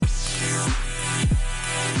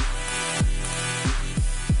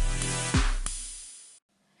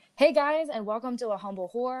Hey guys, and welcome to A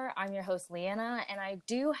Humble Whore. I'm your host, Leanna, and I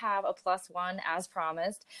do have a plus one as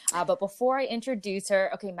promised. But before I introduce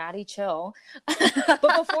her, okay, Maddie, chill. But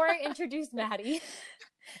before I introduce Maddie,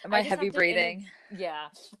 Am I I just heavy have to breathing?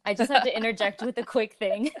 I just have to interject with a quick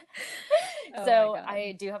thing. Oh my So God.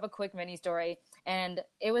 I do have a quick mini story, and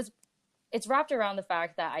it's wrapped around the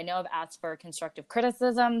fact that I know I've asked for constructive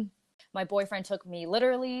criticism. My boyfriend took me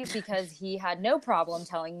literally because he had no problem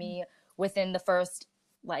telling me within the first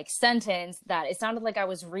sentence that it sounded like I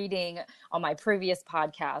was reading on my previous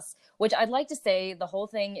podcast, which I'd like to say the whole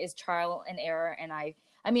thing is trial and error. And I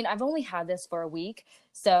mean, I've only had this for a week,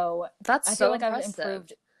 so That's I feel so like I've impressive.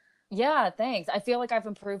 improved. Yeah, thanks. I feel like I've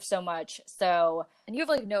improved so much. So And you have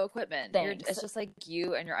like no equipment. thanks. It's just like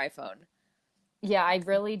you and your iPhone. Yeah, I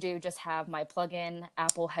really do just have my plug-in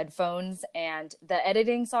Apple headphones and the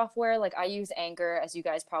editing software. Like I use Anchor, as you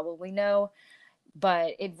guys probably know,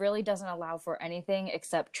 but it really doesn't allow for anything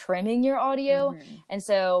except trimming your audio. Hmm. And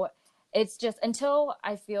so it's just until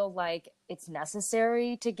I feel like it's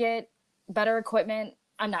necessary to get better equipment,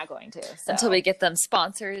 I'm not going to. Until we So get them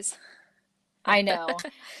sponsors. I know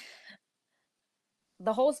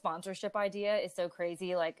the whole sponsorship idea is so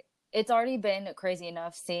crazy. Like it's already been crazy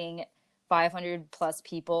enough seeing 500 plus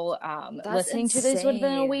people That's listening to this within a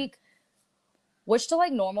insane. week, which to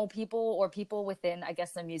like normal people or people within, I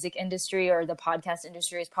guess, the music industry or the podcast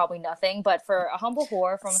industry is probably nothing. But for a humble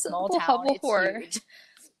whore from a small Simple town, humble it's horror. huge.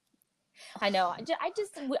 I know.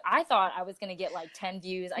 I thought I was going to get like 10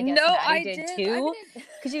 views. I guess No, Maddie I did did. I too, didn't.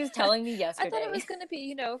 because she was telling me I thought it yesterday. was gonna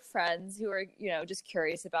be, friends who are, just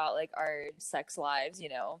curious about like our sex lives,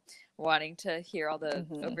 wanting to hear all the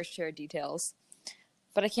Hmm. overshared details.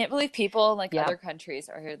 But I can't believe people in like Yeah. other countries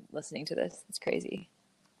are here listening to this. It's crazy.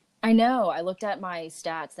 I know. I looked at my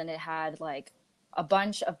stats and it had like a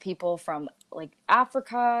bunch of people from like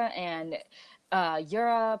Africa and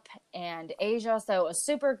Europe and Asia. So it was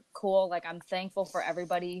super cool. Like I'm thankful for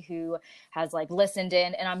everybody who has like listened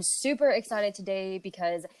in, and I'm super excited today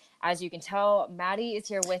because, as you can tell, Maddie is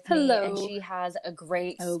here with me and Hello. she has a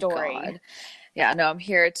great Oh story. God. Yeah, no, I'm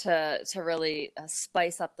here to really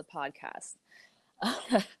spice up the podcast.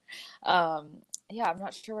 Yeah, I'm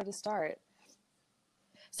not sure where to start.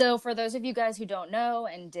 So, for those of you guys who don't know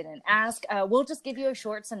and didn't ask, we'll just give you a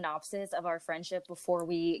short synopsis of our friendship before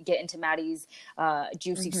we get into Maddie's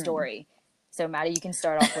juicy Hmm. story. So, Maddie, you can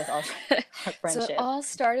start off with our So it friendship. all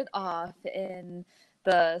started off in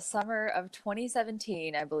the summer of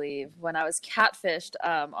 2017, I believe, when I was catfished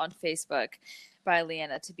on Facebook by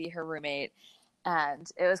Leanna to be her roommate. And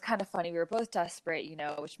it was kind of funny. We were both desperate,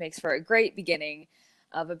 which makes for a great beginning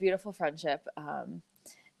of a beautiful friendship.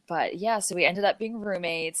 But yeah, so we ended up being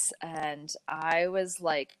roommates, and I was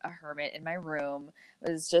like a hermit in my room.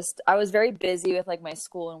 I was very busy with like my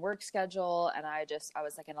school and work schedule, and I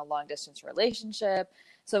was like in a long distance relationship.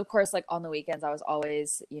 So of course, like on the weekends, I was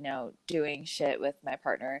always, doing shit with my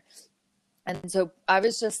partner. And so I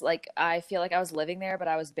was just like, I feel like I was living there, but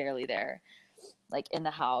I was barely there, like in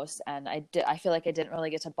the house. And I feel like I didn't really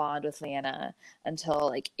get to bond with Leanna until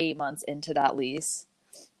like 8 months into that lease.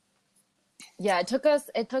 Yeah, it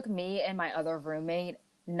took me and my other roommate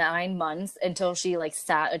 9 months until she like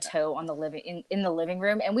sat a toe on the in the living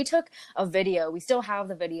room. And we took a video. We still have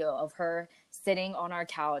the video of her sitting on our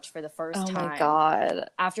couch for the first Oh my time God.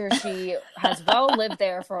 after she has well lived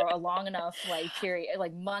there for a long enough like period,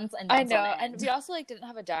 like months and I months on know. And end. we also like didn't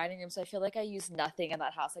have a dining room, so I feel like I used nothing in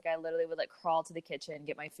that house. Like I literally would like crawl to the kitchen,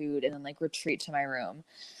 get my food, and then like retreat to my room.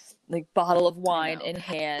 Like bottle of I wine know. in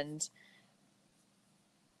hand.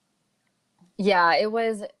 Yeah, it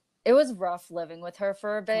was rough living with her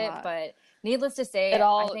for a bit, God. but needless to It say,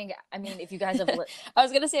 all I mean, if you guys have I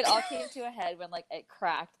was gonna say it all came to a head when like it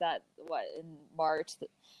cracked that what in March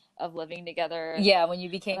of living together yeah, when you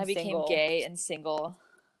when became I became single. gay and single.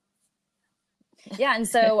 Yeah, and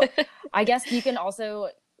so I guess you can also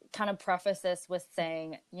kind of preface this with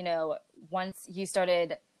saying, once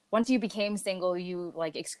once you became single, you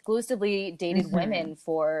like exclusively dated Hmm. women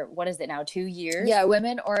for what is it now, 2 years? Yeah,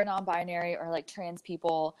 women or non-binary or like trans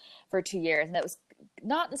people for 2 years. And that was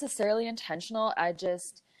not necessarily intentional.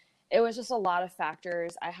 It was just a lot of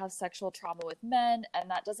factors. I have sexual trauma with men, and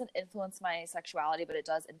that doesn't influence my sexuality, but it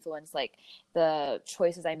does influence like the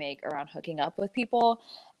choices I make around hooking up with people.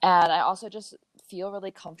 And I also just feel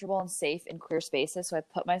really comfortable and safe in queer spaces. So I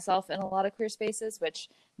put myself in a lot of queer spaces, which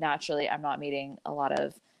naturally I'm not meeting a lot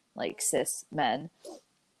of like cis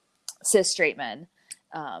straight men.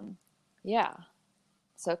 Um, yeah.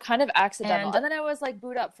 So kind of accidental. And And then I was like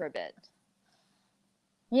booed up for a bit.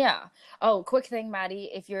 Yeah. Oh, quick thing, Maddie.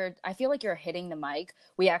 I feel like you're hitting the mic.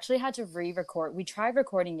 We actually had to re-record. We tried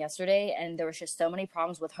recording yesterday, and there was just so many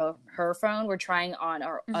problems with her phone. We're trying on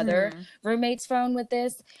our other Hmm. roommate's phone with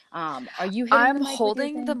this. Are you hitting the I'm mic with your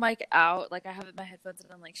holding the thing? mic out, like I have it in my headphones, and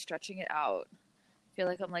I'm like stretching it out. I feel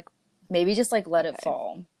like I'm like, Maybe just like let it okay.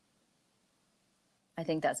 fall. I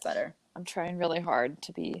think that's better. I'm trying really hard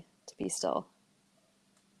to be still.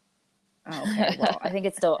 Oh, okay. Well, I think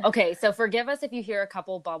it's still okay. So forgive us if you hear a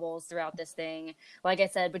couple bubbles throughout this thing. Like I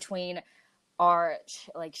said, between our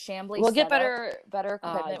like shambly We'll get setup, better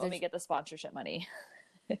equipment when we there's get the sponsorship money.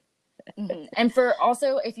 mhm. And for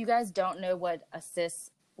also, if you guys don't know what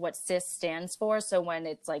cis stands for, so when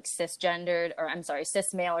it's like cisgendered, or I'm sorry,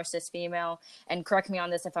 cis male or cis female, and correct me on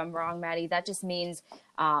this if I'm wrong, Maddie, that just means,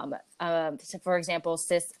 so for example,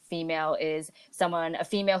 cis female is a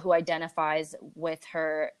female who identifies with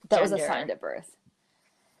her That was assigned gender. at birth.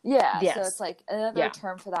 Yeah, so it's Yes. like another Yeah.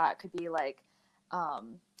 term for that could be like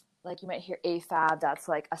you might hear AFAB, that's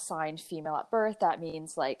like assigned female at birth. That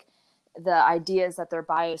means like the idea is that their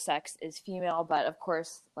biosex is female, but of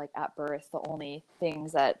course, like at birth, the only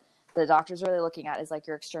things that the doctor's really looking at is like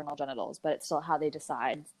your external genitals, but it's still how they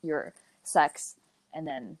decide your sex and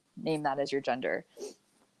then name that as your gender.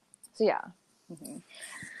 So yeah. Mm-hmm.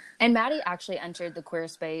 And Maddie actually entered the queer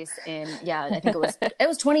space yeah, I think it was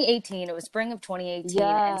 2018. It was spring of 2018,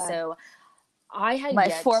 and Yeah. so I had My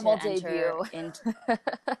yet formal to enter debut. into.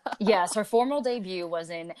 Yes, her formal debut was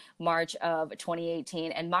in March of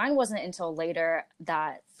 2018, and mine wasn't until later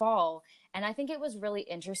that fall. And I think it was really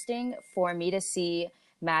interesting for me to see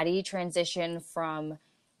Maddie transition from,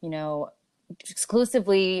 you know,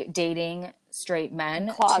 exclusively dating straight men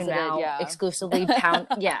to Closeted, now yeah. exclusively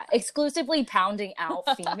pounding out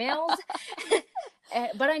females.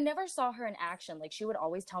 But I never saw her in action. Like, she would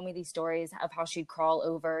always tell me these stories of how she'd crawl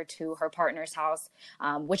over to her partner's house,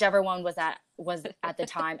 whichever one was at the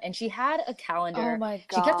time, and she had a Oh calendar. my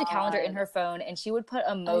She kept a calendar in God. her phone, and she would put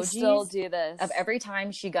I still emojis do of this. every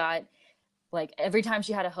time she had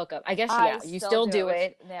a hookup. I guess, I yeah, you still still do it, do which,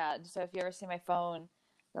 it. yeah, so if you ever see my phone,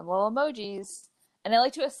 the little emojis. And I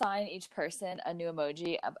like to assign each person a new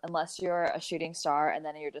emoji, unless you're a shooting star, and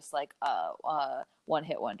then you're just like one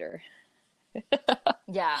hit wonder.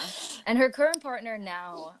 Yeah, and her current partner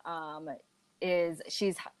now, is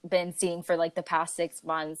she's been seeing for like the past 6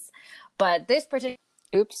 months, but this particular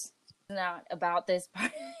Oops. not about this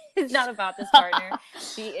part is not about this partner.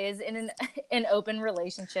 She is in an open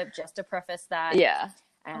relationship, just to preface that. Yeah.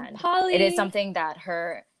 I'm And it is Polly. something that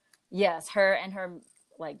her and her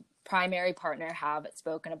like primary partner have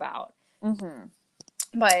spoken about. Mm-hmm.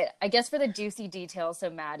 But I guess for the juicy details, so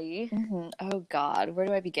Maddie. Mm-hmm. Oh God, where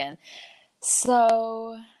do I begin?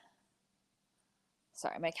 So,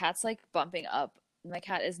 sorry, my cat's like bumping up. My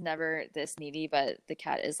cat is never this needy, but the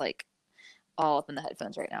cat is like all up in the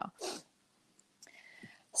headphones right now.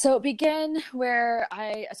 So it began where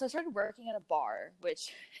I started working at a bar,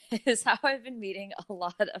 which is how I've been meeting a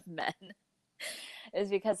lot of men. Is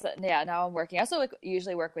because yeah, now I'm working. I also like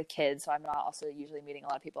usually work with kids, so I'm not also usually meeting a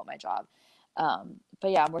lot of people at my job. But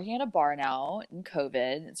yeah, I'm working at a bar now in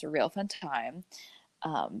COVID. It's a real fun time.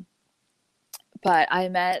 Um, but I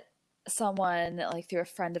met someone like through a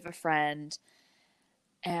friend of a friend,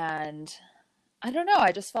 and I don't know.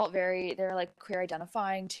 I just felt they were like queer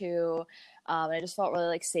identifying too. And I just felt really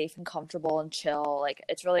like safe and comfortable and chill. Like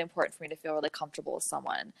it's really important for me to feel really comfortable with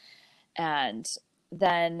someone. And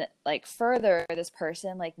then like further, this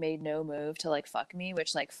person like made no move to like fuck me,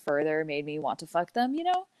 which like further made me want to fuck them, you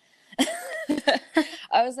know?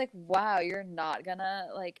 I was like, wow, you're not gonna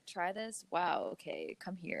like try this? Wow, okay,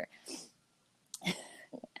 come here.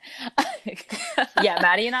 Yeah,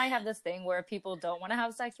 Maddie and I have this thing where people don't want to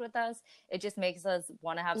have sex with us. It just makes us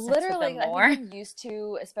want to have sex with them Literally, I think more. I'm used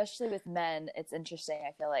to, especially with men, it's interesting.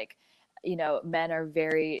 I feel like, men are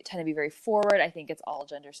tend to be very forward. I think it's all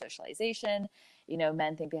gender socialization.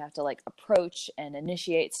 Men think they have to like approach and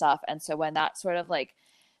initiate stuff. And so when that sort of like,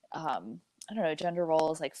 I don't know, gender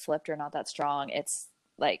role is like flipped or not that strong, it's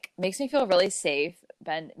like makes me feel really safe.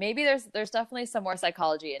 Ben, maybe there's definitely some more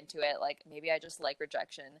psychology into it. Like maybe I just like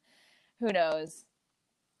rejection. Who knows?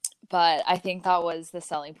 But I think that was the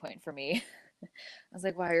selling point for me. I was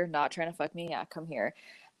like, wow, you're not trying to fuck me? Yeah, come here.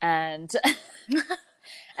 And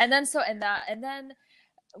and then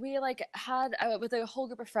we like had with a whole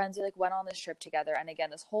group of friends, we like went on this trip together. And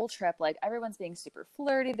again, this whole trip, like everyone's being super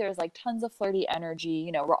flirty. There's like tons of flirty energy.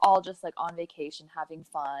 We're all just like on vacation having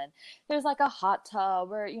fun. There's like a hot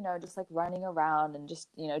tub. We're, just like running around and just,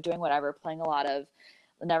 doing whatever, playing a lot of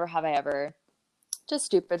Never Have I Ever, just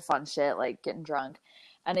stupid fun shit, like getting drunk.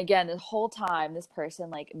 And again, the whole time, this person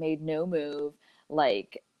like made no move.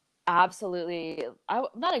 like absolutely,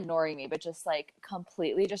 not ignoring me, but just like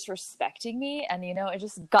completely just respecting me. And, you know, it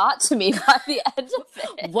just got to me by the end of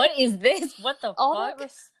it. What is this? What the All fuck? that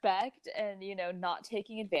respect and, you know, not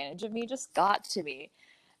taking advantage of me just got to me.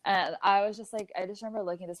 And I was just like, I just remember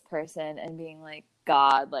looking at this person and being like,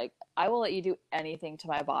 God, like, I will let you do anything to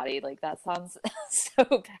my body. Like, that sounds so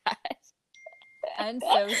bad. And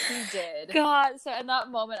so she did. God. So in that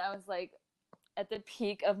moment, I was like, at the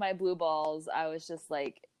peak of my blue balls, I was just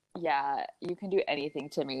like, yeah, you can do anything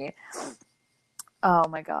to me. Oh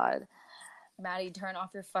my God. Maddie, turn off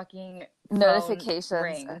your fucking Notifications.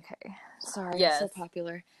 ring. Okay. Sorry, Yes. I'm so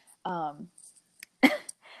popular.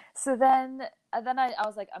 So then I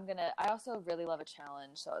was like, I also really love a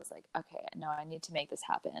challenge. So I was like, okay, no, I need to make this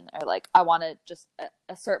happen. Or like, I want to just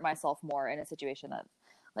assert myself more in a situation that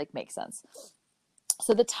like makes sense.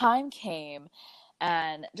 So the time came,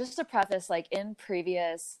 and just to preface, like in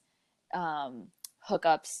previous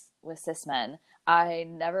hookups with cis men, I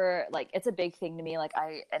never, like, it's a big thing to me. Like,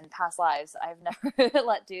 in past lives, I've never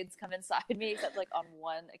let dudes come inside me except like on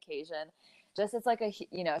one occasion. Just, it's like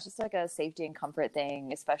it's just like a safety and comfort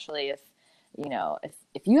thing, especially if, you know,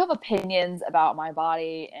 if you have opinions about my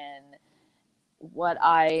body and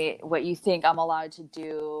what you think I'm allowed to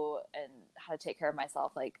do and how to take care of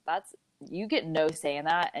myself, like you get no say in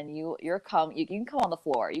that, and you can come on the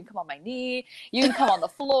floor, you can come on my knee, you can come on the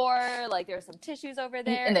floor, like there's some tissues over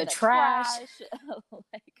there in the trash.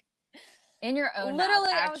 Like in your own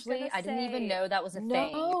literally mouth. Actually, I didn't even know that was a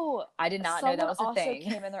thing. I did not know that was a thing. Someone also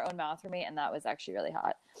came in their own mouth for me, and that was actually really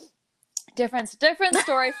hot. Different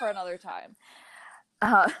story for another time.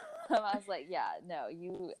 I was like, yeah, no,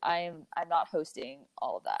 I'm not hosting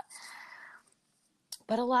all of that.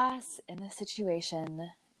 But alas, in this situation,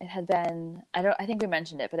 it had been, I think we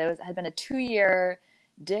mentioned it, but it had been a 2-year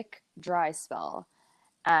dick dry spell.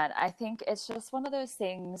 And I think it's just one of those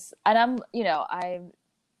things, and I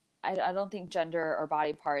don't think gender or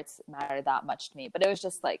body parts matter that much to me, but it was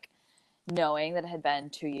just like knowing that it had been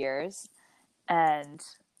 2 years, and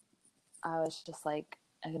I was just like,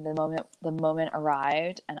 the moment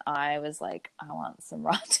arrived, and I was like, I want some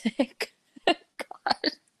raw dick.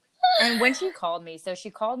 God. And when she called me, so she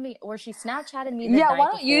called me, or she Snapchatted me the night before. Why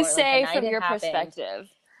don't you say like, from your perspective?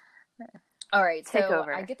 All right, Take so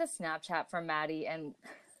over. I get the Snapchat from Maddie, and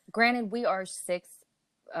granted, we are 6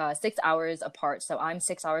 hours apart, so I'm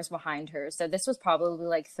 6 hours behind her. So this was probably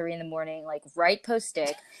like 3 a.m, like right post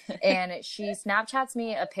stick, and she Snapchats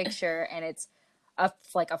me a picture, and it's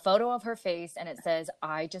like a photo of her face, and it says,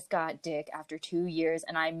 "I just got dick after 2 years,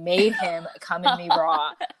 and I made him come in me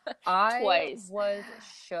raw." I was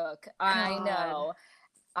shook. God. I know.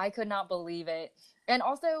 I could not believe it. And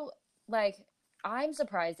also, like, I'm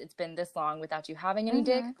surprised it's been this long without you having any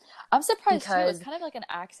dick. I'm surprised too. It's kind of like an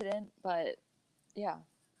accident, but yeah.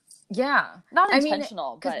 Yeah. Not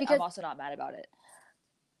intentional, but I'm also not mad about it.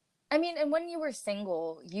 I mean, and when you were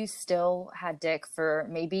single, you still had dick for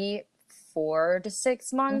maybe 4 to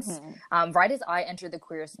 6 months. Right as I entered the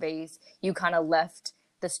queer space, you kind of left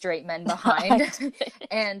the straight men behind.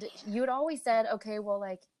 And you had always said, okay, well,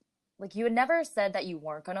 like you had never said that you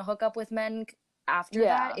weren't going to hook up with men after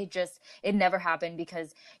that. It never happened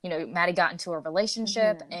because, you know, Maddie got into a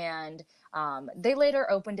relationship, and they later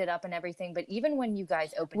opened it up and everything. But even when you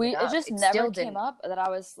guys opened it up, it just never came up that I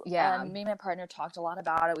was, and me and my partner talked a lot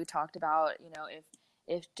about it. We talked about, you know,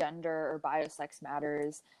 if gender or biosex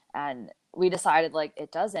matters, and we decided like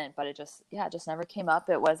it doesn't, but it just never came up.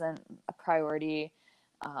 It wasn't a priority.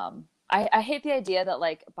 I hate the idea that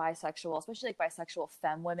like bisexual, especially like bisexual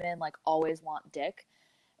femme women, like always want dick,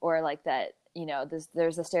 or like that, you know,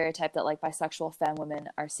 there's a stereotype that like bisexual femme women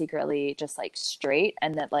are secretly just like straight,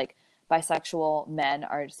 and that like bisexual men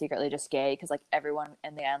are secretly just gay, because like everyone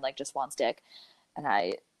in the end like just wants dick. And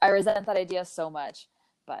I resent that idea so much.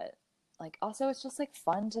 But like also it's just like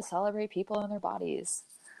fun to celebrate people and their bodies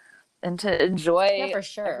and to enjoy for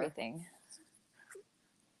sure everything.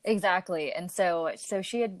 Exactly. And so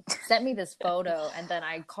she had sent me this photo, and then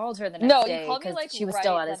I called her the next day because like she was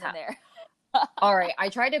still at his house. All right, I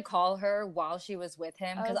tried to call her while she was with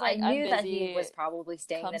him, because I knew that he was probably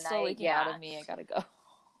staying the night. Out of me, I gotta go.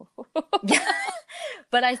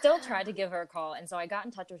 But I still tried to give her a call, and so I got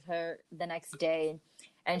in touch with her the next day,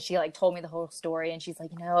 and she like told me the whole story, and she's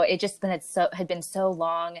like, you know, it just had been so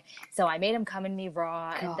long, so I made him come in me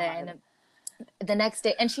raw. God. And then the next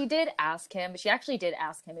day, and she actually did ask him if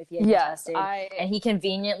he had been tested, and he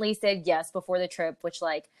conveniently said yes before the trip, which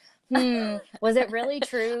like, was it really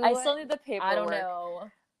true? I still need the paperwork. I don't know.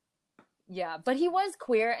 Yeah, but he was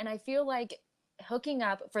queer, and I feel like hooking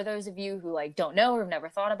up, for those of you who like don't know or have never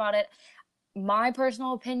thought about it, my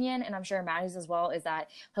personal opinion, and I'm sure Maddie's as well, is that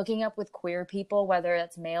hooking up with queer people, whether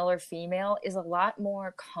it's male or female, is a lot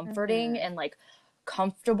more comforting and like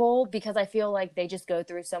comfortable, because I feel like they just go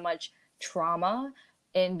through so much trauma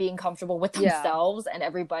in being comfortable with themselves and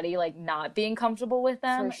everybody like not being comfortable with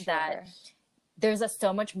them, that there's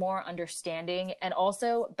so much more understanding, and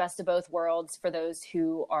also best of both worlds for those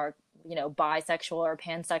who are, you know, bisexual or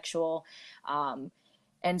pansexual.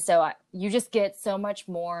 And so you just get so much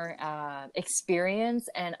more experience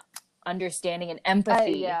and understanding and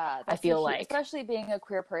empathy. I feel like, especially being a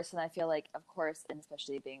queer person, I feel like, of course, and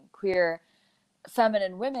especially being queer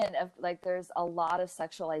feminine women, of like, there's a lot of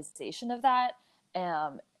sexualization of that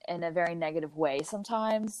in a very negative way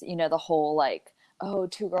sometimes, you know, the whole like, oh,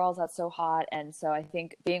 two girls, that's so hot. And so I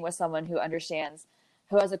think being with someone who understands,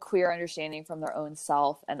 who has a queer understanding from their own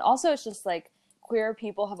self, and also it's just like, queer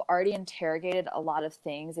people have already interrogated a lot of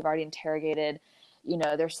things. They've already interrogated, you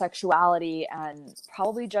know, their sexuality and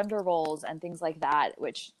probably gender roles and things like that,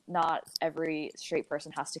 which not every straight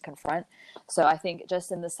person has to confront. So I think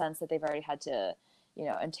just in the sense that they've already had to, you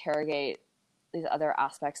know, interrogate these other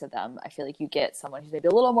aspects of them, I feel like you get someone who's maybe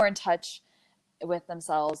a little more in touch with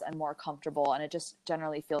themselves and more comfortable, and it just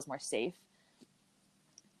generally feels more safe.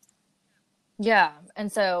 Yeah.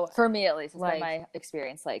 And so for me, at least, it's been my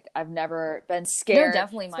experience. Like, I've never been scared,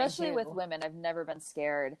 definitely especially with women. I've never been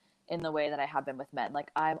scared in the way that I have been with men.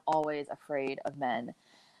 Like, I'm always afraid of men,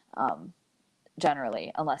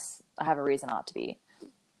 generally, unless I have a reason not to be.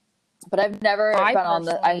 But I've never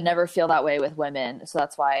I never feel that way with women. So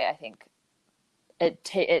that's why I think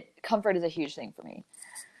comfort is a huge thing for me.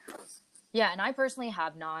 Yeah. And I personally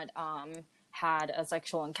have not, had a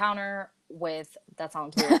sexual encounter with, that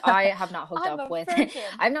sounds weird. I have not hooked up with,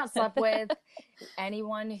 I've not slept with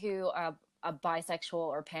anyone who, a bisexual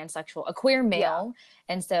or pansexual, a queer male.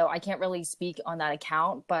 Yeah. And so I can't really speak on that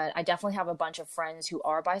account, but I definitely have a bunch of friends who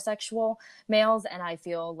are bisexual males. And I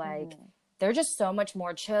feel like they're just so much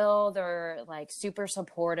more chill. They're like super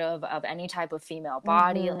supportive of any type of female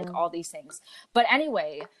body, like all these things. But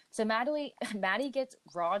anyway, so Maddie gets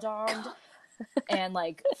raw dogged and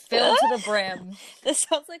like filled to the brim. This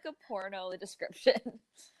sounds like a porno description.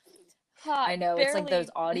 Hot, I know, it's like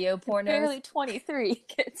those audio pornos. Barely 23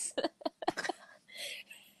 gets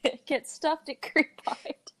stuffed at creep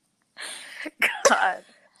pint. God.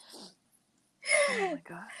 Oh my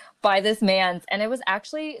God. By this man's, and it was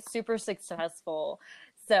actually super successful.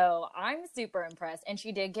 So I'm super impressed. And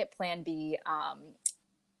she did get Plan B.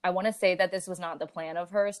 I want to say that this was not the plan of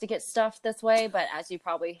hers to get stuffed this way, but as you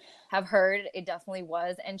probably have heard, it definitely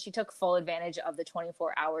was. And she took full advantage of the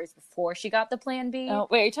 24 hours before she got the Plan B. Oh,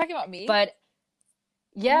 wait, are you talking about me? But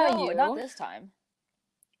yeah, no, you. Not this time.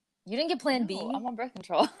 You didn't get Plan B? I'm on birth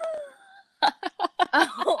control.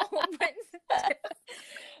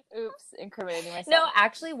 Oops, incriminating myself. No,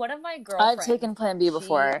 actually, one of my girlfriends. I've taken Plan B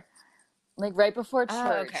before. Like right before church.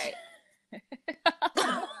 Oh, okay.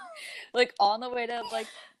 Like on the way to like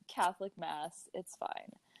Catholic mass. It's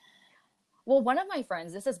fine. Well, one of my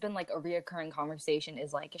friends, this has been like a reoccurring conversation,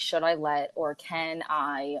 is like, should I let, or can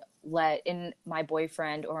I let in my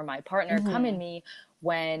boyfriend or my partner come in me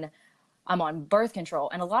when I'm on birth control?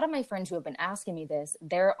 And a lot of my friends who have been asking me this,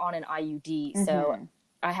 they're on an IUD. So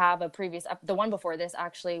I have a previous, the one before this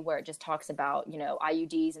actually, where it just talks about, you know,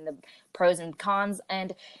 IUDs and the pros and cons.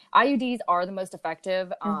 And IUDs are the most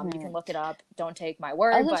effective. You can look it up. Don't take my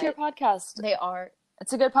word. I listened to your podcast. They are.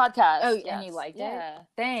 It's a good podcast. Oh, yes. And you liked it?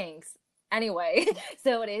 Thanks. Anyway,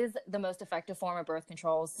 so it is the most effective form of birth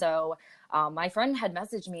control. So my friend had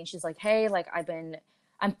messaged me and she's like, hey, like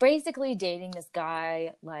I'm basically dating this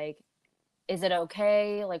guy. Like, is it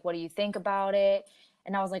okay? Like, what do you think about it?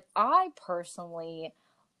 And I was like, I personally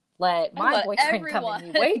let my boyfriend come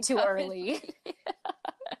in me way too early.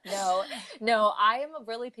 No, I am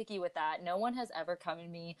really picky with that. No one has ever come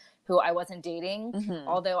in me who I wasn't dating.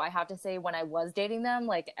 Although I have to say, when I was dating them,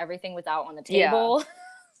 like everything was out on the table. Yeah.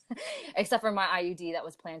 Except for my IUD that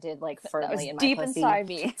was planted like firmly in my deep pussy. Inside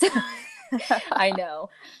me. I know.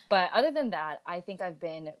 But other than that, I think I've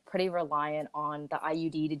been pretty reliant on the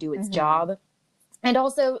IUD to do its job. And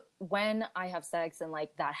also when I have sex and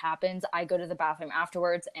like that happens, I go to the bathroom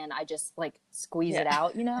afterwards and I just like squeeze it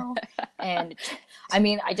out, you know? And I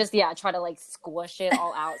mean, I just, try to like squish it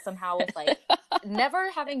all out somehow with like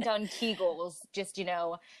never having done Kegels, just, you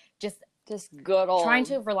know, just good old trying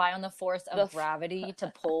to rely on the force of gravity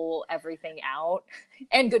to pull everything out,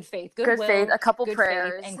 and good faith, good will, faith, a couple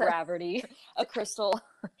prayers, and gravity, a crystal,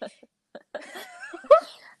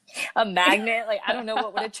 a magnet. Like, I don't know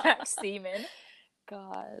what would attract semen.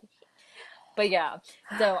 God. But yeah,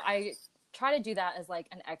 so I try to do that as like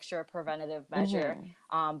an extra preventative measure.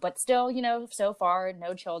 But still, you know, so far,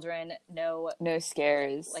 no children, no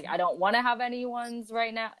scares. Like, I don't want to have any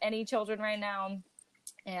children right now.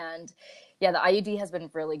 And yeah, the IUD has been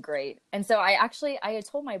really great. And so I had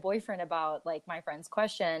told my boyfriend about like my friend's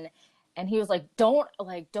question, and he was like, don't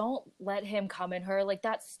let him come in her. Like,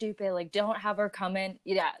 that's stupid. Like, don't have her come in.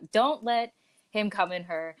 Yeah. Don't let him come in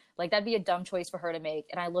her. Like, that'd be a dumb choice for her to make.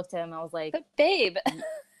 And I looked at him and I was like, but babe,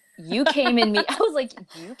 you came in me. I was like,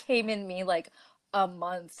 you came in me like a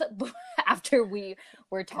month after we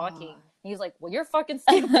were talking. He was like, well, you're fucking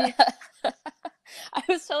stupid. I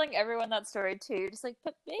was telling everyone that story too. Just like,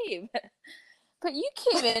 but babe, but you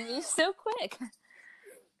came in me so quick.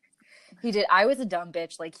 He did. I was a dumb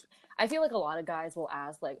bitch. Like, I feel like a lot of guys will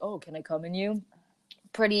ask like, oh, can I come in you?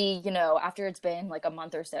 Pretty, you know, after it's been like a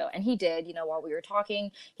month or so. And he did, you know, while we were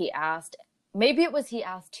talking, he asked, maybe it was he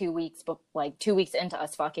asked 2 weeks, but like 2 weeks into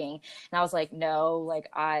us fucking. And I was like, no, like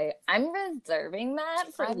I'm reserving that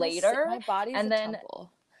for later. My body's and a then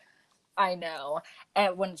temple. I know,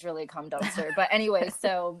 and when it's really a cum dumpster. But anyway,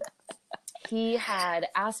 so he had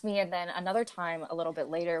asked me, and then another time a little bit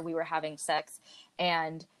later, we were having sex,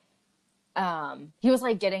 and he was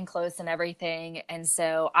like getting close and everything. And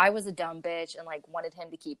so I was a dumb bitch and like wanted him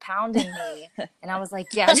to keep pounding me. And I was like,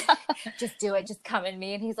 yeah, just do it. Just come in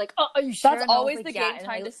me. And he's like, oh, are you sure? That's and always like, the yeah. game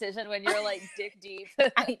time decision when you're like dick deep.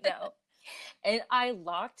 I know. And I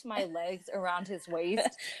locked my legs around his waist.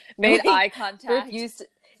 Made eye contact.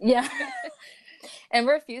 Yeah. And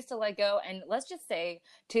refused to let go. And let's just say,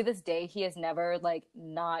 to this day, he has never like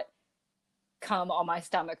not come on my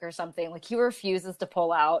stomach or something. Like, he refuses to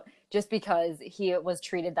pull out just because he was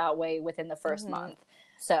treated that way within the first month.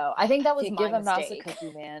 So I think that was my give a mistake. mouse a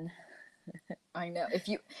cookie, man. I know.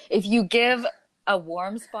 If you give a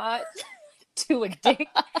warm spot to a dick,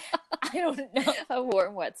 I don't know. A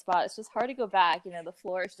warm, wet spot. It's just hard to go back. You know, the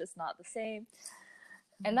floor is just not the same.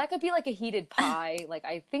 And that could be like a heated pie. Like,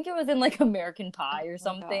 I think it was in like American Pie or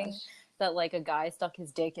something that like a guy stuck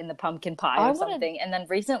his dick in the pumpkin pie or something. And then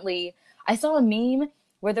recently I saw a meme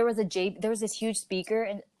where there was this huge speaker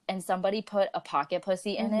and somebody put a pocket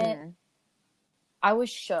pussy in it. I was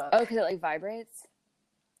shook. Oh, because it like vibrates?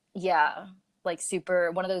 Yeah. Like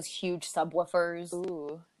super, one of those huge subwoofers.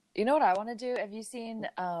 Ooh. You know what I want to do? Have you seen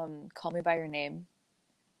Call Me By Your Name?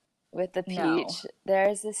 With the peach. No.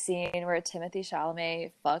 There's this scene where Timothée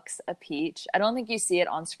Chalamet fucks a peach. I don't think you see it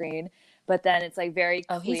on screen, but then it's like very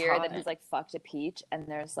clear that he's like fucked a peach, and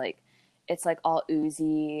there's like, it's like all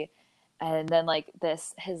oozy, and then like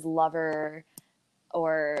his lover,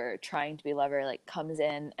 or trying to be lover, like comes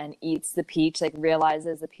in and eats the peach, like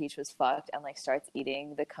realizes the peach was fucked and like starts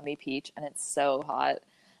eating the cummy peach, and it's so hot.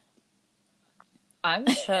 I'm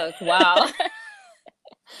shook. Wow.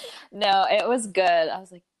 No, it was good. I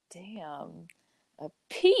was like, damn, a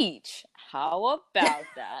peach. How about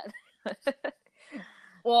that?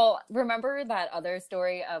 Well, remember that other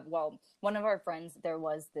story of, one of our friends, there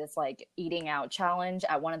was this like eating out challenge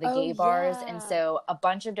at one of the gay bars. Yeah. And so a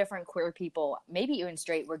bunch of different queer people, maybe even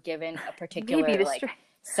straight, were given a particular like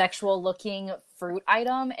sexual looking fruit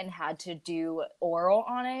item and had to do oral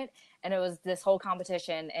on it. And it was this whole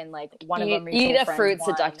competition, and like one of them eat a fruit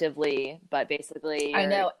seductively, but basically I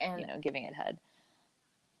know, and you know, giving it head.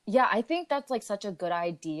 Yeah, I think that's like such a good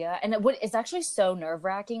idea. And it's actually so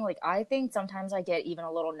nerve-wracking. Like, I think sometimes I get even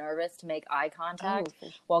a little nervous to make eye contact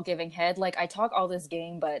while giving head. Like, I talk all this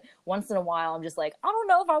game, but once in a while I'm just like, I don't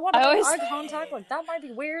know if I want to make eye contact. Like, that might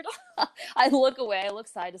be weird. I look away. I look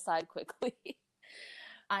side to side quickly.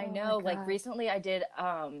 I know. Like, recently I did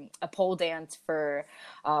a pole dance for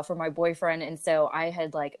my boyfriend, and so I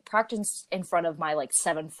had like practiced in front of my like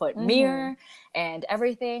 7-foot mirror and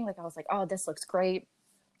everything. Like, I was like, oh, this looks great.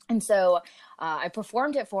 And so I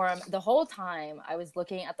performed it for him. The whole time I was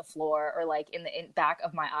looking at the floor, or like in the back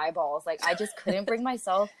of my eyeballs. Like, I just couldn't bring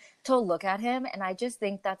myself to look at him. And I just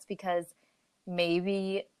think that's because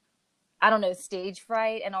maybe, I don't know, stage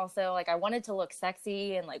fright. And also, like, I wanted to look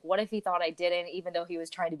sexy. And like, what if he thought I didn't, even though he was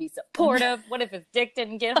trying to be supportive? What if his dick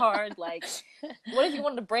didn't get hard? Like, what if he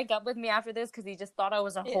wanted to break up with me after this because he just thought I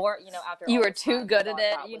was a whore? You know, after you all were too good at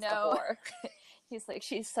it, you know. He's like,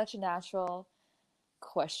 she's such a natural.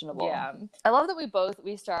 Questionable. Yeah. I love that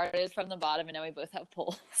we started from the bottom and now we both have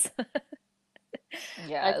poles.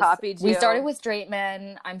 Yeah. I copied you. We started with straight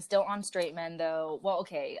men. I'm still on straight men though. Well,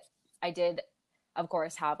 okay. I did, of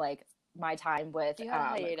course, have like my time with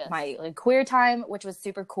my like queer time, which was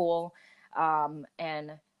super cool.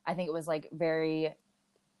 And I think it was like very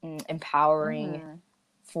empowering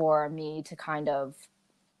for me to kind of,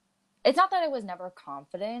 it's not that I was never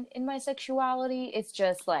confident in my sexuality. It's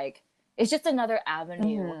just like, it's just another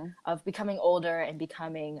avenue Mm-hmm. of becoming older and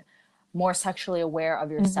becoming more sexually aware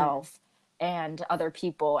of yourself and other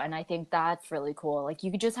people. And I think that's really cool. Like, you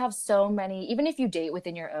could just have so many, even if you date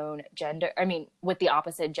within your own gender, I mean, with the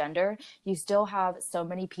opposite gender, you still have so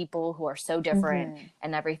many people who are so different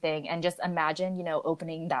and everything. And just imagine, you know,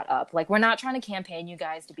 opening that up. Like, we're not trying to campaign you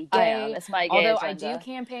guys to be gay. It's my gay Although agenda. I do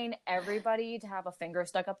campaign everybody to have a finger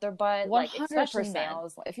stuck up their butt, 100%. like, especially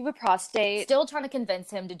males. If you have a prostate, Still trying to convince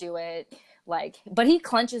him to do it. Like, but he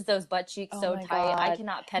clenches those butt cheeks so tight. God. I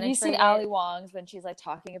cannot penetrate. Have you seen Ali Wong's when she's like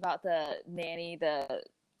talking about the nanny, the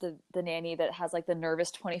nanny that has like the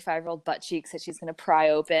nervous 25-year-old butt cheeks that she's gonna pry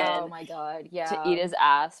open? Oh my God, yeah. To eat his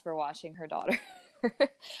ass for watching her daughter.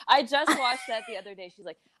 I just watched that the other day. She's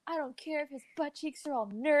like, I don't care if his butt cheeks are all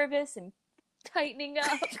nervous and tightening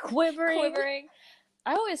up, quivering.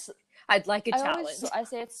 I'd like a challenge. I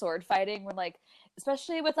say it's sword fighting when, like,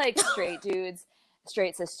 especially with like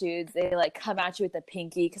straight cis dudes, they like come at you with the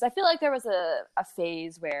pinky. Because I feel like there was a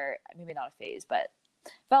phase where, maybe not a phase, but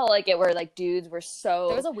felt like it, where like dudes were so,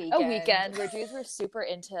 there was a weekend where dudes were super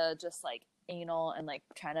into just like anal and like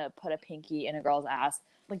trying to put a pinky in a girl's ass,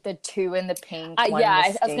 like the two in the pink. I was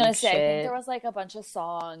gonna say, I think there was like a bunch of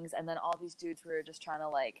songs, and then all these dudes were just trying to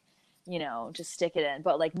like, you know, just stick it in,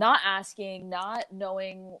 but like not asking, not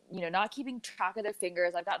knowing, you know, not keeping track of their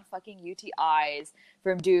fingers. I've gotten fucking UTIs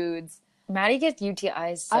from dudes. Maddie gets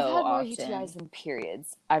UTIs so I've had more often. UTIs than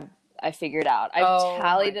periods. I figured out. I've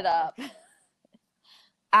tallied it up.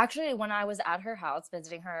 Actually, when I was at her house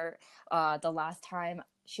visiting her the last time,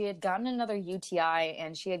 she had gotten another UTI,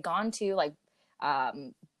 and she had gone to like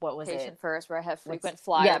what was Patient it? First, where I have frequent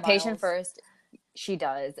flyer Yeah, miles. Patient First. She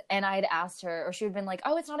does. And I had asked her, or she had been like,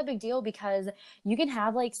 oh, it's not a big deal because you can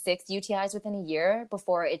have like 6 UTIs within a year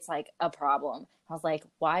before it's like a problem. I was like,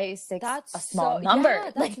 why is 6 a small number?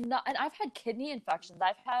 Yeah, that's not, and I've had kidney infections.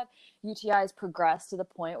 I've had UTIs progress to the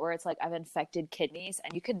point where it's like I've infected kidneys,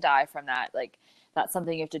 and you can die from that. Like, that's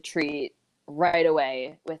something you have to treat right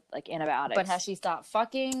away with like antibiotics. But has she stopped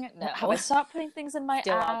fucking? No. Have I stopped putting things in my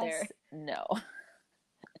Still ass? out there. No. Oh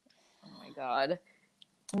my God.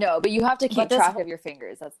 No, but you have to keep track of your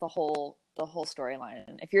fingers. That's the whole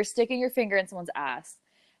storyline. If you're sticking your finger in someone's ass.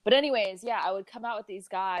 But anyways, yeah, I would come out with these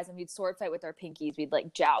guys, and we'd sword fight with our pinkies. We'd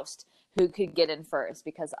like joust who could get in first,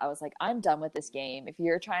 because I was like, I'm done with this game. If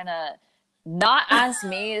you're trying to not ask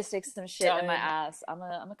me to stick some shit in my ass, I'm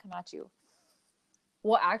gonna come at you.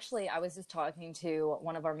 Well, actually, I was just talking to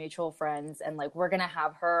one of our mutual friends, and like, we're going to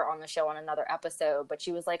have her on the show on another episode, but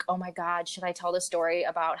she was like, oh my God, should I tell the story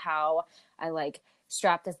about how I like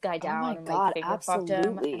strapped this guy down and like finger fucked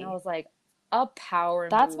him? And I was like, a power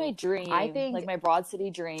That's move. my dream. I think, like my Broad City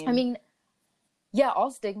dream. I mean, yeah, all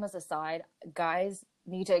stigmas aside, guys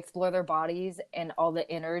need to explore their bodies and all the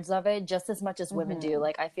innards of it just as much as women do.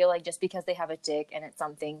 Like, I feel like just because they have a dick and it's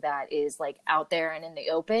something that is like out there and in the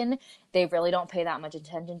open, they really don't pay that much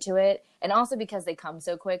attention to it. And also because they come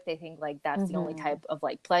so quick, they think like that's the only type of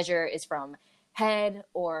like pleasure is from head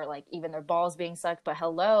or like even their balls being sucked. But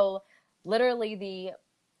hello, literally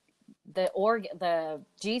the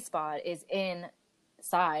G spot is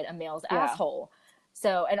inside a male's asshole.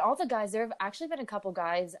 So, and all the guys, there have actually been a couple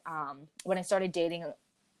guys, when I started dating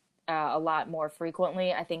a lot more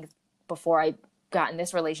frequently, I think before I got in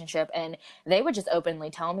this relationship, and they would just openly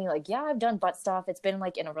tell me like, yeah, I've done butt stuff. It's been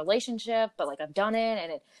like in a relationship, but like I've done it,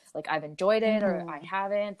 and it like I've enjoyed it or I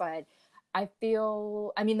haven't. But I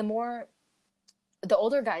feel, I mean, the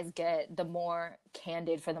older guys get, the more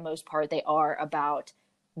candid for the most part they are about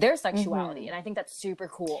their sexuality. And I think that's super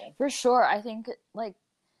cool. For sure. I think like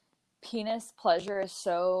penis pleasure is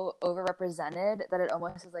so overrepresented that it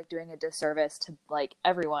almost is like doing a disservice to like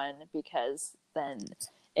everyone, because then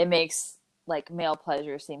it makes like male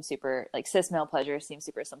pleasure seem super, like cis male pleasure seem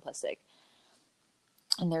super simplistic,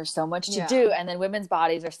 and there's so much to do. And then women's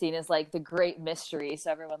bodies are seen as like the great mystery, so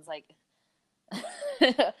everyone's like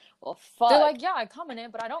well, fuck. They're like, yeah, I come in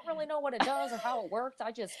it, but I don't really know what it does or how it works.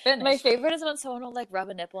 I just finished. My favorite is when someone will like rub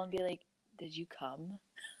a nipple and be like, did you come?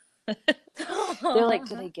 They're like,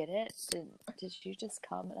 did they get it? Did you just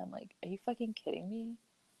come? And I'm like, are you fucking kidding me?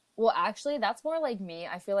 Well, actually, that's more like me.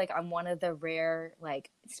 I feel like I'm one of the rare like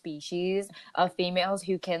species of females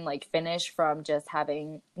who can like finish from just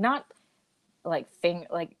having not like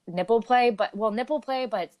nipple play, but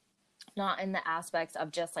not in the aspects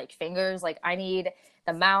of just like fingers. Like I need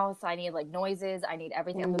the mouth, I need like noises, I need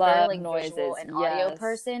everything. I'm a very like noises, visual and audio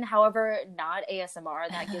person. However, not ASMR.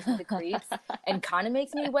 That gives me the creeps and kind of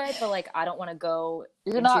makes me wet. But like I don't want to go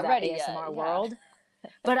into that ASMR world.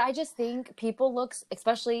 But I just think people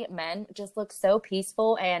especially men, just look so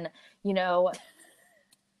peaceful, and you know,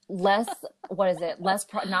 less, what is it,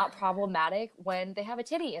 not problematic when they have a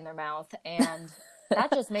titty in their mouth. And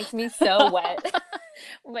that just makes me so wet.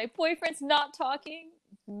 My boyfriend's not talking,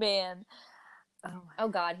 man. Oh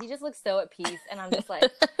God, he just looks so at peace. And I'm just like,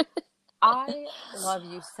 I love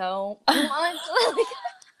you so much.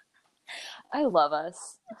 I love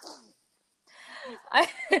us.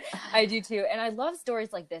 I do too. And I love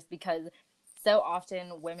stories like this because so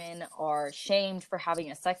often women are shamed for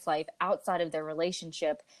having a sex life outside of their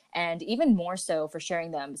relationship, and even more so for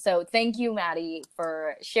sharing them. So thank you, Maddie,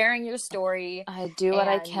 for sharing your story. I do what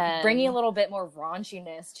I can. Bringing a little bit more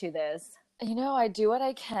raunchiness to this. You know, I do what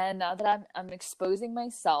I can now that I'm exposing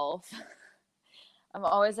myself. I'm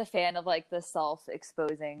always a fan of like the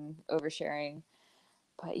self-exposing, oversharing.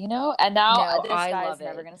 But you know, and now this guy's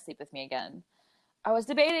never gonna sleep with me again. I was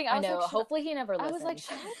debating. I know. Like, hopefully he never listens. I was like,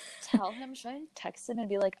 should I tell him? Should I text him and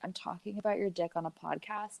be like, I'm talking about your dick on a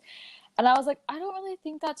podcast? And I was like, I don't really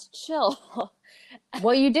think that's chill.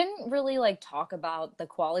 Well, you didn't really like talk about the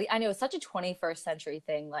quality. I know it's such a 21st century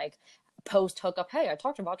thing, like post hookup. Hey, I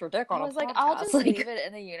talked about your dick on a podcast. I was like, I'll just leave it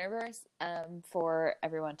in the universe for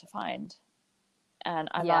everyone to find. And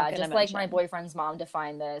I'm not just like my boyfriend's mom to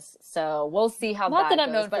find this. So we'll see how not that I'm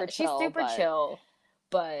goes. known but for she's chill, super chill.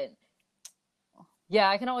 But yeah,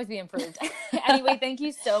 I can always be improved. Anyway, thank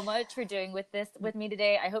you so much for doing with me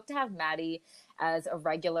today. I hope to have Maddie as a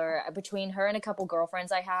regular. Between her and a couple girlfriends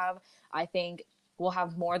I have, I think we'll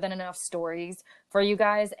have more than enough stories for you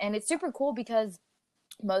guys. And it's super cool because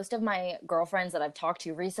most of my girlfriends that I've talked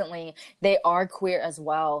to recently, they are queer as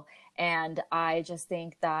well. And I just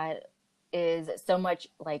think that is so much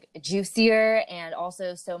like juicier and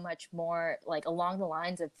also so much more like along the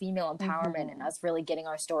lines of female empowerment and us really getting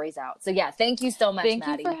our stories out. So yeah, thank you so much, Maddie.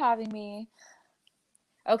 Thank you for having me.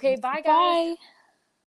 Okay, bye guys. Bye.